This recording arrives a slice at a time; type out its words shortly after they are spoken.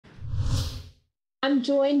I'm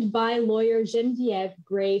joined by lawyer Genevieve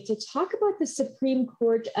Grey to talk about the Supreme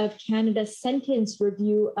Court of Canada's sentence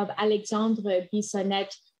review of Alexandre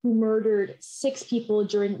Bissonnette, who murdered 6 people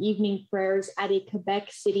during evening prayers at a Quebec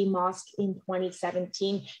City mosque in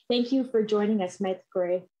 2017. Thank you for joining us, Ms.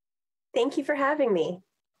 Grey. Thank you for having me.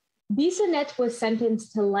 Bissonnette was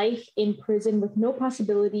sentenced to life in prison with no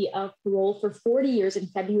possibility of parole for 40 years in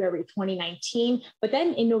February 2019. But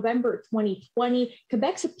then in November 2020,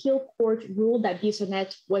 Quebec's appeal court ruled that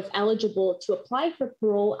Bissonnette was eligible to apply for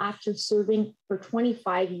parole after serving for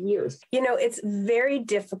 25 years. You know, it's very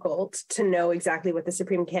difficult to know exactly what the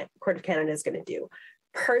Supreme Court of Canada is going to do.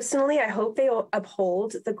 Personally, I hope they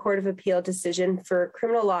uphold the Court of Appeal decision for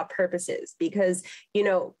criminal law purposes because, you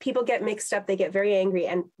know, people get mixed up, they get very angry,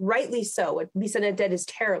 and rightly so. What Bissonnette did is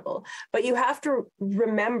terrible. But you have to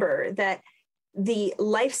remember that the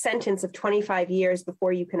life sentence of 25 years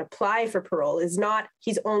before you can apply for parole is not,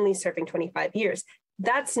 he's only serving 25 years.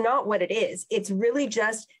 That's not what it is. It's really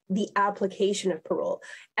just the application of parole.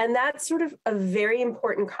 And that's sort of a very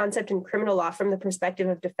important concept in criminal law from the perspective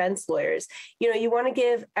of defense lawyers. You know, you want to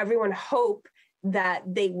give everyone hope that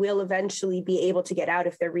they will eventually be able to get out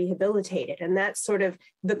if they're rehabilitated. And that's sort of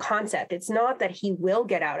the concept. It's not that he will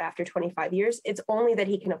get out after 25 years. It's only that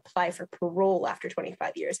he can apply for parole after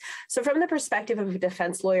 25 years. So from the perspective of a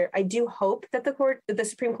defense lawyer, I do hope that the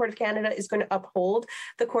Supreme Court of Canada is going to uphold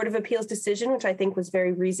the Court of Appeal's decision, which I think was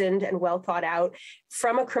very reasoned and well thought out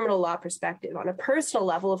from a criminal law perspective. On a personal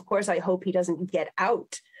level, of course, I hope he doesn't get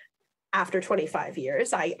out after 25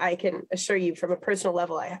 years. I can assure you from a personal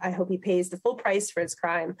level, I hope he pays the full price for his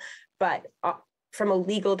crime. But from a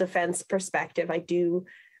legal defense perspective, I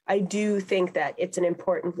do think that it's an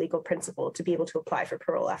important legal principle to be able to apply for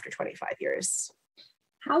parole after 25 years.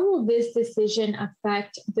 How will this decision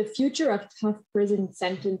affect the future of tough prison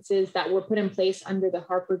sentences that were put in place under the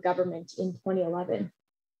Harper government in 2011?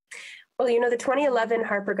 Well, you know, the 2011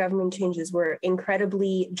 Harper government changes were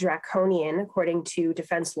incredibly draconian, according to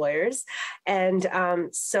defense lawyers. And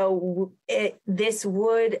this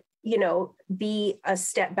would, you know, be a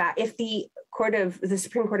step back. If the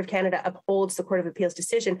Supreme Court of Canada upholds the Court of Appeal's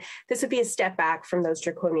decision, this would be a step back from those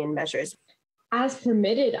draconian measures. As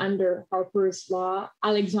permitted under Harper's law,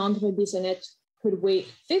 Alexandre Bissonnette could wait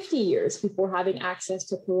 50 years before having access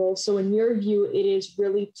to parole. So in your view, it is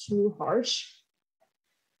really too harsh?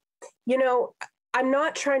 You know, I'm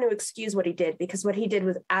not trying to excuse what he did because what he did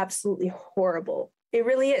was absolutely horrible. It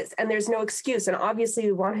really is. And there's no excuse. And obviously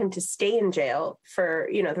we want him to stay in jail for,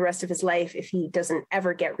 you know, the rest of his life if he doesn't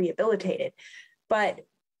ever get rehabilitated. But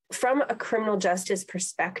from a criminal justice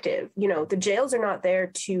perspective, you know, the jails are not there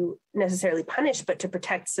to necessarily punish, but to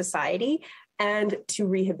protect society and to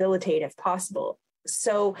rehabilitate if possible.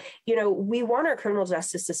 So, you know, we want our criminal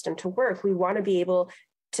justice system to work. We want to be able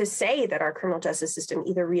to say that our criminal justice system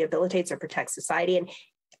either rehabilitates or protects society. And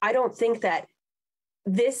I don't think that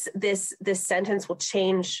this sentence will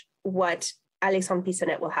change what Alexandre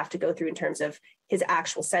Bissonnette will have to go through in terms of his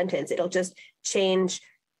actual sentence. It'll just change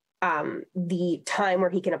the time where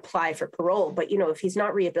he can apply for parole. But, you know, if he's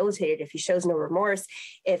not rehabilitated, if he shows no remorse,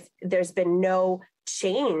 if there's been no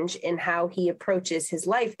change in how he approaches his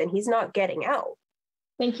life, then he's not getting out.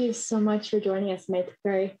 Thank you so much for joining us, Ms.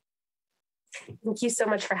 Grey. Thank you so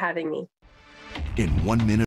much for having me. In 1 minute.